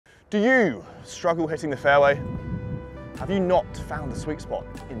Do you struggle hitting the fairway? Have you not found the sweet spot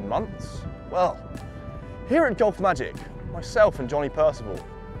in months? Well, here at Golf Magic, myself and Johnny Percival,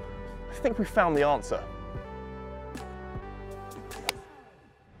 I think we found the answer.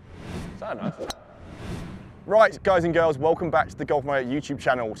 Is that enough? Right, guys and girls, welcome back to the Golf Magic YouTube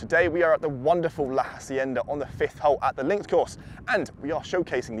channel. Today we are at the wonderful La Hacienda on the 5th hole at the links course, and we are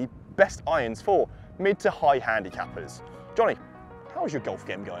showcasing the best irons for mid to high handicappers. Johnny, how's your golf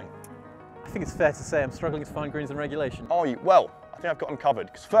game going? I think it's fair to say I'm struggling to find greens in regulation. Are you? Well, I think I've got them covered,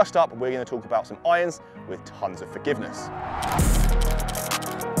 because first up we're going to talk about some irons with tons of forgiveness.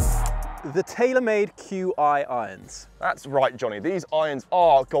 The tailor-made QI irons. That's right, Johnny. These irons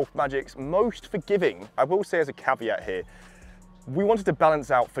are Golf Magic's most forgiving. I will say as a caveat here, we wanted to balance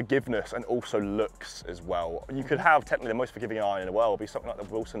out forgiveness and also looks as well. You could have technically the most forgiving iron in the world be something like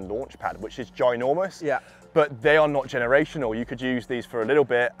the Wilson Launchpad, which is ginormous. Yeah. But they are not generational. You could use these for a little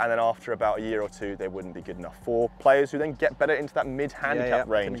bit, and then after about a year or two, they wouldn't be good enough for players who then get better into that mid-handicap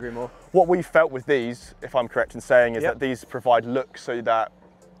range. Couldn't agree more. What we felt with these, if I'm correct in saying, is that these provide looks so that,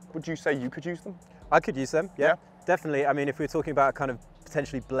 would you say you could use them? I could use them, yeah. Definitely. I mean, if we're talking about kind of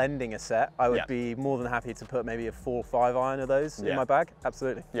potentially blending a set, I would be more than happy to put maybe a 4 or 5 iron of those in my bag.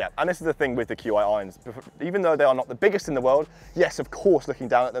 Absolutely. Yeah, and this is the thing with the QI irons. Even though they are not the biggest in the world, yes, of course, looking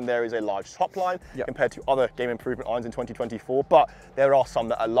down at them, there is a large top line compared to other game improvement irons in 2024, but there are some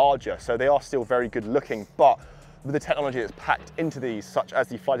that are larger, so they are still very good looking. But with the technology that's packed into these, such as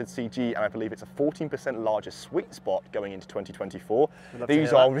the flighted CG, and I believe it's a 14% larger sweet spot going into 2024,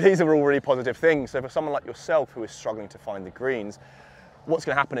 these are all really positive things. So for someone like yourself who is struggling to find the greens, what's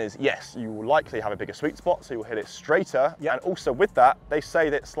going to happen is, yes, you will likely have a bigger sweet spot, so you'll hit it straighter. And also with that, they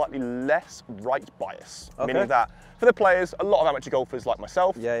say that slightly less right bias, meaning that for the players, a lot of amateur golfers like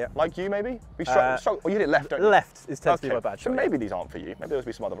myself, like you maybe, we struggle, well, you hit it left, don't you? Left is tends to be my bad shot. So maybe these aren't for you. Maybe there'll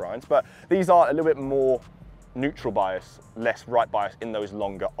be some other irons, but these are a little bit more neutral bias, less right bias in those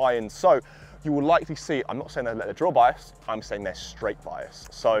longer irons. So you will likely see, I'm not saying they're the draw bias, I'm saying they're straight bias.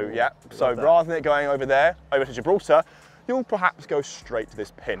 So so rather than it going over there, over to Gibraltar, you'll perhaps go straight to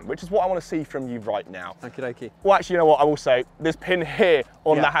this pin, which is what I want to see from you right now. Okie dokie. Well, actually, you know what, I will say, this pin here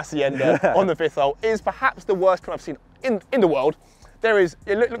on La Hacienda on the 5th hole is perhaps the worst pin I've seen in the world.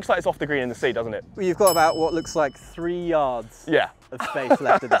 It looks like it's off the green in the sea, doesn't it? Well, you've got about what looks like 3 yards of space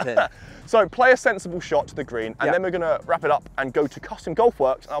left of the pin. So play a sensible shot to the green, and then we're going to wrap it up and go to Custom Golf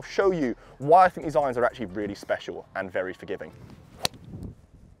Works, and I'll show you why I think these irons are actually really special and very forgiving.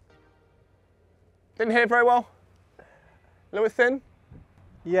 Didn't hear it very well? A little bit thin?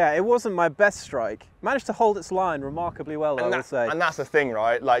 Yeah, it wasn't my best strike. Managed to hold its line remarkably well, I will say. And that's the thing,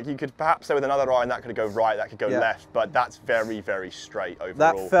 right? Like, you could perhaps say with another iron that could go right, that could go left, but that's very, very straight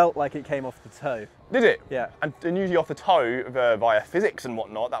overall. That felt like it came off the toe. Did it? Yeah. And usually off the toe, via physics and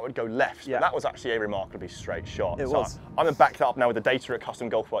whatnot, that would go left. But that was actually a remarkably straight shot. It was. I'm going to back that up now with the data at Custom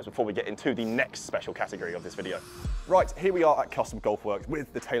Golf Works before we get into the next special category of this video. Right, here we are at Custom Golf Works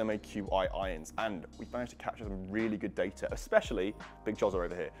with the TaylorMade QI irons, and we've managed to capture some really good data, especially Big Jozza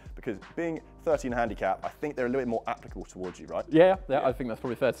over here, because being 13 handicap, I think they're a little bit more applicable towards you, right? Yeah, I think that's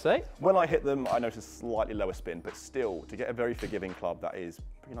probably fair to say. When I hit them, I noticed slightly lower spin, but still, to get a very forgiving club, that is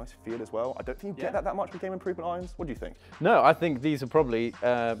pretty nice feel as well. I don't think you get that much with game improvement irons. What do you think? No, I think these are probably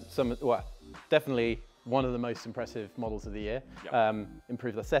definitely one of the most impressive models of the year.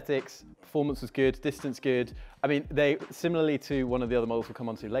 Improved aesthetics, performance was good, distance good. I mean, they, similarly to one of the other models we'll come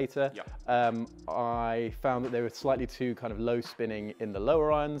on to later, I found that they were slightly too kind of low spinning in the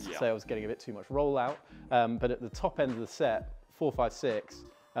lower irons, so I was getting a bit too much rollout. But at the top end of the set, 4, 5, 6,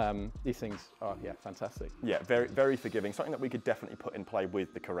 these things are, fantastic. Yeah, very, very forgiving. Something that we could definitely put in play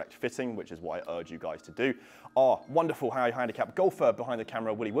with the correct fitting, which is what I urge you guys to do. Our wonderful high handicap golfer behind the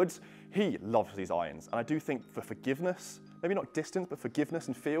camera, Willie Woods, he loves these irons. And I do think for forgiveness, maybe not distance, but forgiveness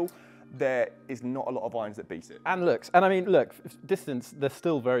and feel, there is not a lot of irons that beat it. And looks. And I mean, look, distance, they're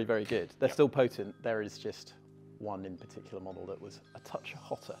still very, very good. They're still potent. There is just one in particular model that was a touch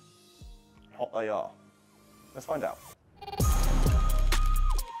hotter. Hot they are. Let's find out.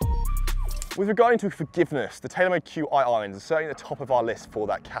 With regard to forgiveness, the TaylorMade QI irons are certainly at the top of our list for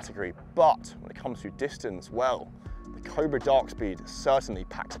that category, but when it comes to distance, well, the Cobra Dark Speed certainly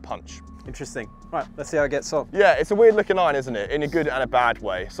packs a punch. Interesting. Right, let's see how it gets on. Yeah, it's a weird looking iron, isn't it? In a good and a bad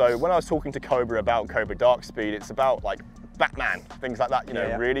way. So when I was talking to Cobra about Cobra Dark Speed, it's about like Batman, things like that, you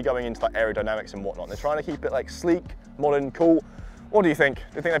know, really going into like aerodynamics and whatnot. They're trying to keep it like sleek, modern, cool. What do you think? Do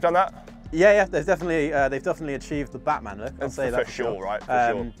you think they've done that? Yeah, they've definitely achieved the Batman look. I'll say that for sure, right?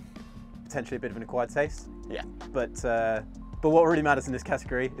 For sure. Potentially a bit of an acquired taste. Yeah. But what really matters in this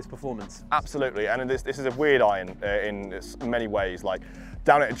category is performance. Absolutely, and this is a weird iron in many ways. Like,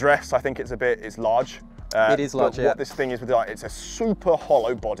 Down at address, I think it's large. It is large, What this thing is with the iron, it's a super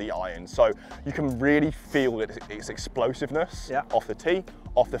hollow body iron, so you can really feel its explosiveness off the tee,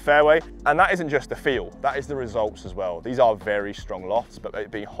 off the fairway, and that isn't just the feel, that is the results as well. These are very strong lofts, but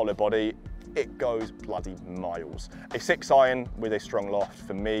it being hollow body, it goes bloody miles. A 6 iron with a strong loft,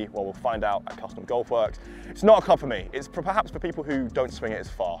 for me, well, we'll find out at Custom Golf Works, it's not a club for me. It's perhaps for people who don't swing it as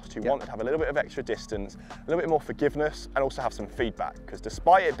fast, who want to have a little bit of extra distance, a little bit more forgiveness, and also have some feedback, because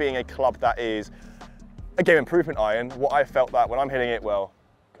despite it being a club that is a game improvement iron, what I felt that when I'm hitting it, well,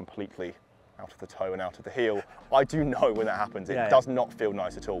 completely out of the toe and out of the heel, I do know when that happens. It does not feel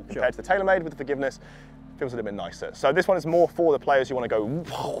nice at all. Compared to the TaylorMade with the forgiveness, it feels a little bit nicer. So this one is more for the players who want to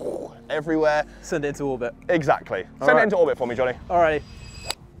go everywhere. Send it into orbit. Exactly. Send it into orbit for me, Johnny. Alrighty.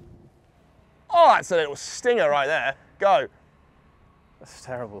 Oh, that's a little stinger right there. Go. That's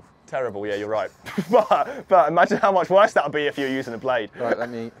terrible. Terrible, yeah, you're right. but imagine how much worse that would be if you were using a blade. Right,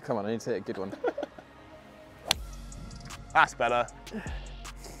 come on, I need to hit a good one. That's better.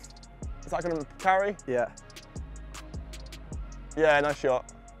 Is that going to carry? Yeah. Yeah, nice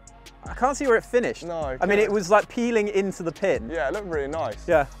shot. I can't see where it finished. No. I mean, it was like peeling into the pin. Yeah, it looked really nice.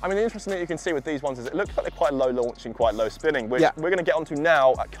 Yeah. I mean, the interesting thing you can see with these ones is it looks like they're quite low launching, quite low spinning, which we're going to get onto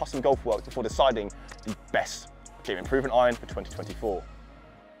now at Custom Golf Works before deciding the best game improvement iron for 2024.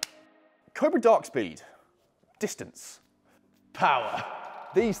 Cobra Dark Speed, distance, power.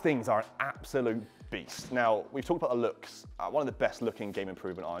 These things are an absolute beast. Now, we've talked about the looks. One of the best looking game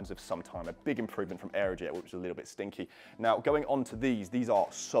improvement irons of some time, a big improvement from Aerojet, which was a little bit stinky. Now, going on to these are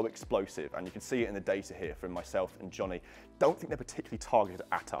so explosive, and you can see it in the data here from myself and Johnny. Don't think they're particularly targeted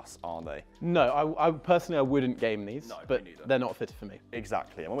at us, are they? No, I personally, I wouldn't game these, no, but they're not fitted for me.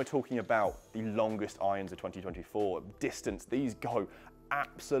 Exactly, and when we're talking about the longest irons of 2024, distance, these go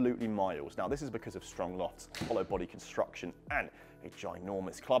absolutely miles. Now, this is because of strong lofts, hollow body construction, and a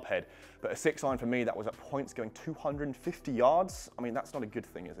ginormous club head. But a 6 iron for me, that was at points going 250 yards. I mean, that's not a good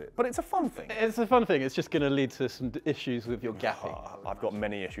thing, is it? But it's a fun thing. It's a fun thing. It's just going to lead to some issues with your gapping. I've got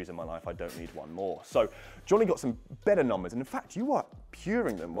many issues in my life. I don't need one more. So Johnny got some better numbers. And in fact, you were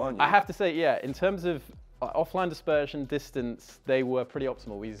puring them, weren't you? I have to say, yeah, in terms of offline dispersion, distance, they were pretty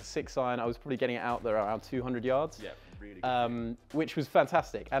optimal. We used a 6 iron. I was probably getting it out there around 200 yards. Yeah. Really good. Which was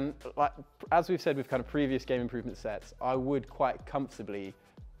fantastic. And like, as we've said with kind of previous game improvement sets, I would quite comfortably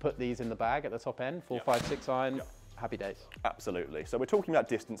put these in the bag at the top end, 4, 5, 6 iron, happy days. Absolutely. So we're talking about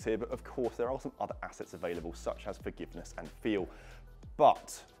distance here, but of course there are some other assets available, such as forgiveness and feel.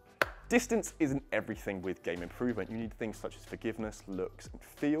 But distance isn't everything with game improvement. You need things such as forgiveness, looks, and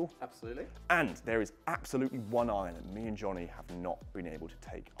feel. Absolutely. And there is absolutely one iron that me and Johnny have not been able to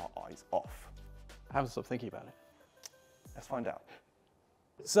take our eyes off. I haven't stopped thinking about it. Let's find out.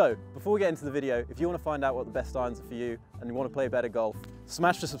 So, before we get into the video, if you want to find out what the best irons are for you and you want to play better golf,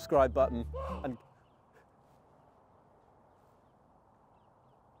 smash the subscribe button and...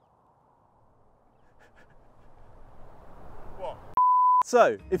 What?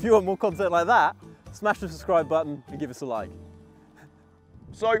 So, if you want more content like that, smash the subscribe button and give us a like.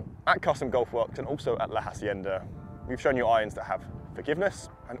 So, at Custom Golf Works and also at La Hacienda, we've shown you irons that have forgiveness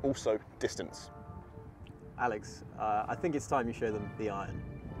and also distance. Alex, I think it's time you show them the iron.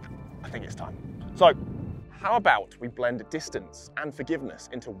 I think it's time. So, how about we blend distance and forgiveness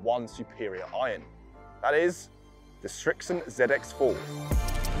into one superior iron? That is the Srixon ZX4.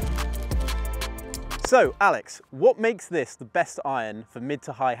 So, Alex, what makes this the best iron for mid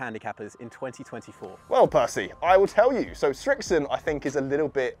to high handicappers in 2024? Well, Percy, I will tell you. So Srixon, I think, is a little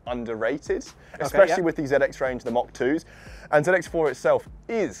bit underrated, especially with the ZX range, the Mach 2s. And ZX4 itself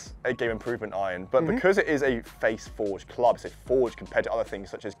is a game improvement iron, but because it is a face forged club, it's a forged compared to other things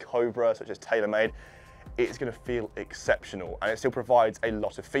such as Cobra, such as TaylorMade, it's going to feel exceptional, and it still provides a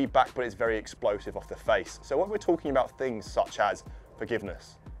lot of feedback, but it's very explosive off the face. So when we're talking about things such as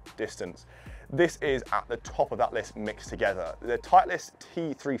forgiveness, distance, this is at the top of that list mixed together. The Titleist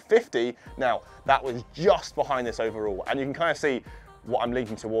T350, now that was just behind this overall, and you can kind of see what I'm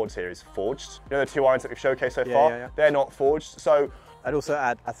leaning towards here is forged. You know the 2 irons that we've showcased so far? They're not forged. So I'd also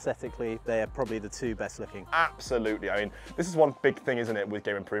add aesthetically, they are probably the 2 best looking. Absolutely. I mean, this is one big thing, isn't it, with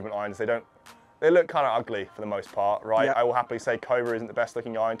game improvement irons? They look kind of ugly for the most part, right? I will happily say Cobra isn't the best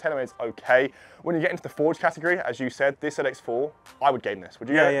looking iron. TaylorMade's okay. When you get into the forged category, as you said, this ZX4, I would game this. Would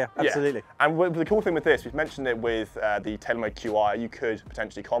you? Yeah, absolutely. And the cool thing with this, we've mentioned it with the TaylorMade QI, you could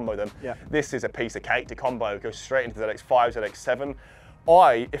potentially combo them. This is a piece of cake to combo, go straight into the ZX5,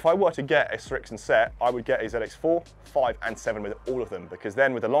 ZX7. If I were to get a Srixon set, I would get a ZX4, 5 and 7 with all of them, because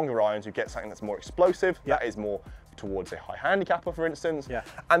then with the longer irons, you get something that's more explosive, that is more towards a high handicapper, for instance. Yeah.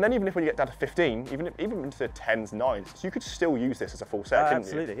 And then even if we get down to 15, even into the 10s, 9s, so you could still use this as a full set, couldn't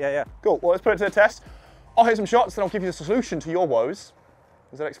absolutely, you? yeah. Cool, well, let's put it to the test. I'll hit some shots, then I'll give you the solution to your woes,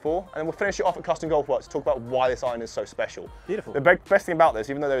 the ZX4, and then we'll finish it off at Custom Golf Works to talk about why this iron is so special. Beautiful. The best thing about this,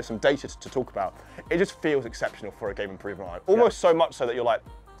 even though there is some data to talk about, it just feels exceptional for a game improvement iron. Almost so much so that you're like,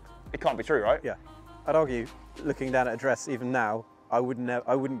 it can't be true, right? Yeah. I'd argue, looking down at a dress even now, I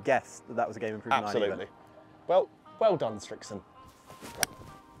wouldn't guess that was a game improvement iron. Absolutely. Well done, Strixon.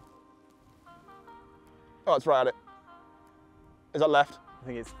 Oh, it's right at it. Is that left? I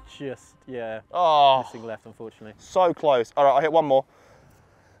think it's just, yeah, missing left, unfortunately. So close. All right, I'll hit one more.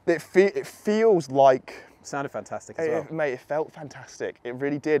 It feels like... Sounded fantastic as well. Mate, it felt fantastic. It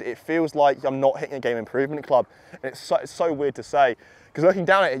really did. It feels like I'm not hitting a game improvement club. And it's so weird to say. Because looking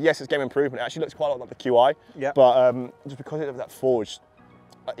down at it, yes, it's game improvement. It actually looks quite a lot like the QI. Yeah. But just because of that forge,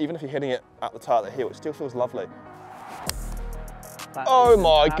 even if you're hitting it at the toe of the heel, it still feels lovely. Oh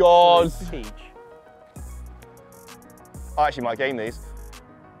my God. Peach. I actually might gain these.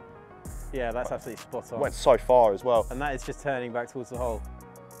 Yeah, that's absolutely spot on. Went so far as well. And that is just turning back towards the hole.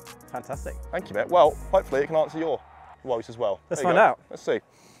 Fantastic. Thank you, mate. Well, hopefully it can answer your woes as well. Let's find out. Let's see.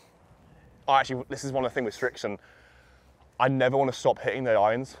 Actually, this is one of the things with Strixon. I never want to stop hitting the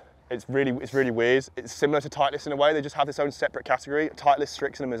irons. It's really weird. It's similar to Titleist in a way. They just have this own separate category. Titleist,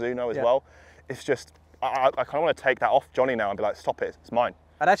 Strixon, and Mizuno as well. It's just, I kind of want to take that off Johnny now and be like, stop it, it's mine.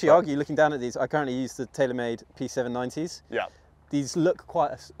 I'd actually argue, looking down at these, I currently use the TaylorMade P790s. Yeah. These look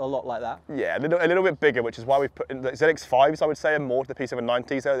quite a lot like that. Yeah, a little bit bigger, which is why we've put in the ZX5s, I would say, are more to the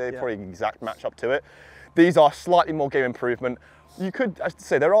P790s. They're probably an exact match up to it. These are slightly more game improvement. You could, as to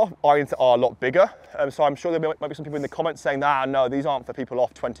say, there are irons that are a lot bigger. So I'm sure there might be some people in the comments saying, nah, no, these aren't for people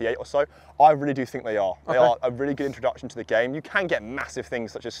off 28 or so. I really do think they are. They are a really good introduction to the game. You can get massive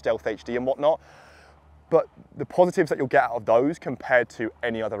things such as Stealth HD and whatnot. But the positives that you'll get out of those compared to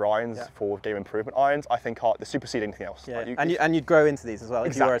any other irons for game improvement irons, I think are the supersede anything else. Yeah. Like and you'd grow into these as well.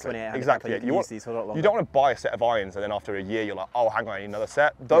 Exactly. If you were a 28 exactly. you could use these for a lot longer. You don't want to buy a set of irons and then after a year you're like, oh, hang on, I need another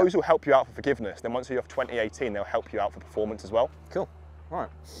set. Those will help you out for forgiveness. Then once you have 2018, they'll help you out for performance as well. Cool. All right,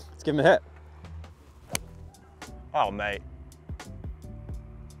 let's give them a hit. Oh, mate.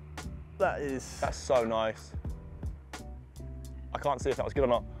 That's so nice. I can't see if that was good or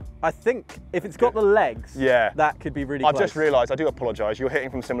not. I think if it's got the legs, that could be really close. I've just realised, I do apologise, you're hitting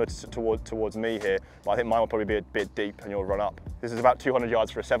from similar towards me here, but I think mine will probably be a bit deep and you'll run up. This is about 200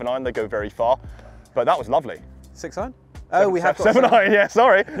 yards for a 7-iron, they go very far, but that was lovely. 6-iron? Oh, we have got 7-iron, yeah,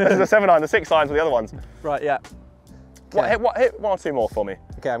 sorry. This is a 7-iron, the 6-irons were the other ones. Right, yeah. Okay. Hit one or two more for me.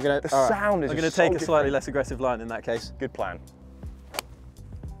 Okay, I'm going to... The sound is I'm going to take a slightly less aggressive line in that case. Good plan.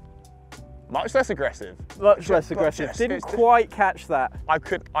 Much less aggressive. Much less aggressive. Didn't quite catch that.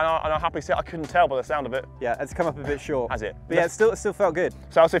 I'll happily say I couldn't tell by the sound of it. Yeah, it's come up a bit short. Has it? But yeah, it still felt good.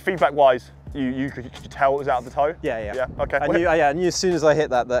 So I'll say feedback-wise, could you tell it was out of the toe? Yeah. Okay. I knew as soon as I hit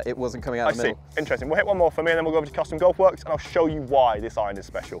that it wasn't coming out of the middle. I see. Interesting. We'll hit one more for me and then we'll go over to Custom Golf Works and I'll show you why this iron is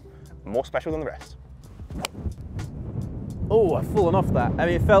special. More special than the rest. Oh, I've fallen off that. I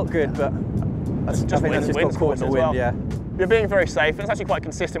mean, it felt good, but I think that's just got caught in the wind, yeah. You're being very safe, and it's actually quite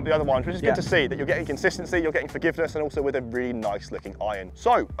consistent with the other ones, which is good to see, that you're getting consistency, you're getting forgiveness, and also with a really nice looking iron.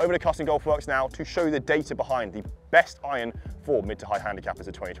 So, over to Custom Golf Works now to show you the data behind the best iron for mid to high handicappers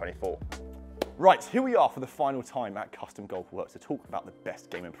of 2024. Right, here we are for the final time at Custom Golf Works to talk about the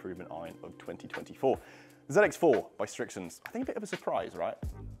best game improvement iron of 2024. The ZX4 by Strixon's. I think a bit of a surprise, right?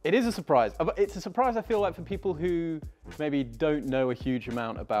 It is a surprise. It's a surprise, I feel like, for people who maybe don't know a huge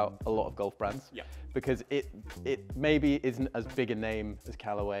amount about a lot of golf brands. Yeah. Because it maybe isn't as big a name as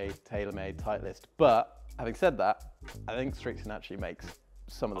Callaway, TaylorMade, Titleist. But having said that, I think Strixon actually makes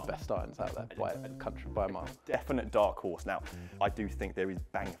some of the best irons out there by a mile. Definite dark horse. Now, I do think there is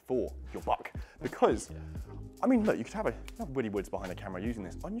bang for your buck because, I mean, look, you could have Woody Woods behind the camera using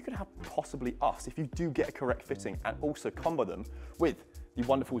this, and you could have possibly us if you do get a correct fitting and also combo them with the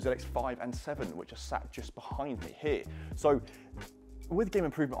wonderful ZX5 and 7, which are sat just behind me here. So, with game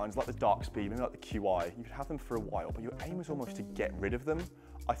improvement irons like the Dark Speed, maybe like the QI, you could have them for a while, but your aim is almost to get rid of them.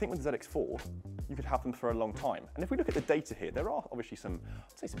 I think with the ZX4, you could have them for a long time. And if we look at the data here, there are obviously some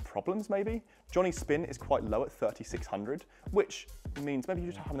problems maybe. Johnny's spin is quite low at 3,600, which means maybe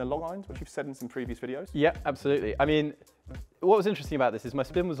you're just having the long irons, which you've said in some previous videos. Yeah, absolutely. I mean, what was interesting about this is my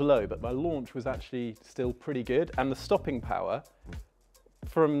spin was low, but my launch was actually still pretty good. And the stopping power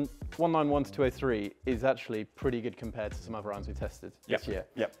from 191 to 203 is actually pretty good compared to some other irons we tested this year.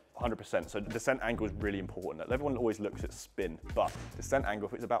 Yep, 100%. So the descent angle is really important. Everyone always looks at spin, but descent angle,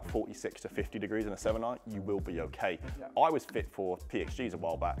 if it's about 46 to 50 degrees in a 7-iron, you will be okay. I was fit for PXGs a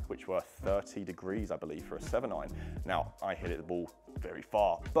while back, which were 30 degrees, I believe, for a 7-iron. Now, I hit the ball very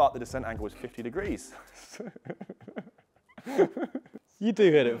far, but the descent angle was 50 degrees. You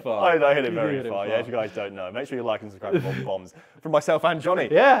do hit it far. I hit it very far, yeah, if you guys don't know. Make sure you like and subscribe for more bombs from myself and Johnny.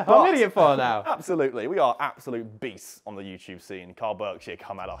 Yeah, I'm hitting it far now. Absolutely, we are absolute beasts on the YouTube scene. Carl Berkshire,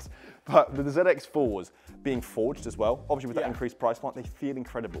 come at us. But the ZX4s being forged as well, obviously with that increased price point, they feel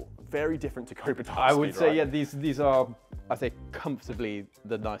incredible. Very different to Cobra Dark I would say, right? yeah, these are, I say, comfortably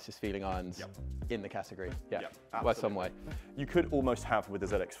the nicest feeling irons in the category. Yeah, by some way. You could almost have with the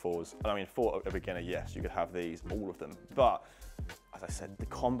ZX4s, and I mean, for a beginner, yes, you could have these, all of them, but as I said, the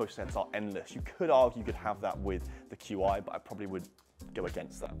combo sets are endless. You could argue you could have that with the QI, but I probably would go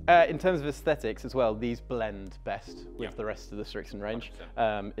against that. In terms of aesthetics as well, these blend best with the rest of the Strixon range.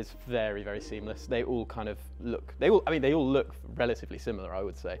 It's very, very seamless. They all kind of look, they all look relatively similar, I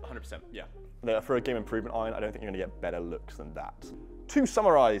would say. 100%, yeah. For a game improvement iron, I don't think you're going to get better looks than that. To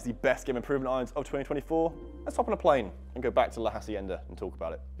summarise the best game improvement irons of 2024, let's hop on a plane and go back to La Hacienda and talk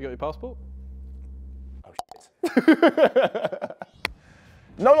about it. You got your passport? Oh, shit.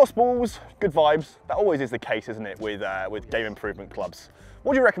 No lost balls, good vibes. That always is the case, isn't it, with game improvement clubs.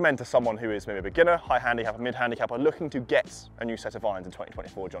 What do you recommend to someone who is maybe a beginner, high handicap, mid handicap, or looking to get a new set of irons in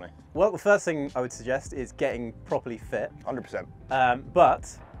 2024, Johnny? Well, the first thing I would suggest is getting properly fit. 100%.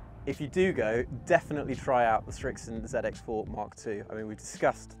 But if you do go, definitely try out the Strixon ZX4 Mark II. I mean, we've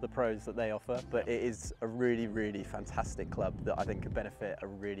discussed the pros that they offer, but it is a really, really fantastic club that I think could benefit a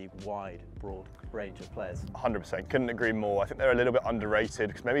really wide, broad range of players. 100%, couldn't agree more. I think they're a little bit underrated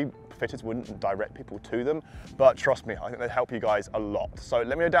because maybe fitters wouldn't direct people to them, but trust me, I think they help you guys a lot. So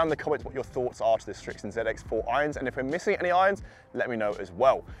let me know down in the comments what your thoughts are to the Strixon ZX4 irons, and if we're missing any irons, let me know as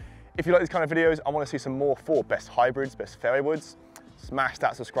well. If you like these kind of videos, I want to see some more for best hybrids, best fairway woods. Smash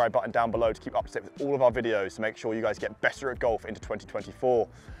that subscribe button down below to keep up to date with all of our videos to make sure you guys get better at golf into 2024.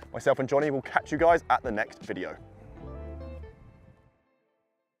 Myself and Johnny will catch you guys at the next video.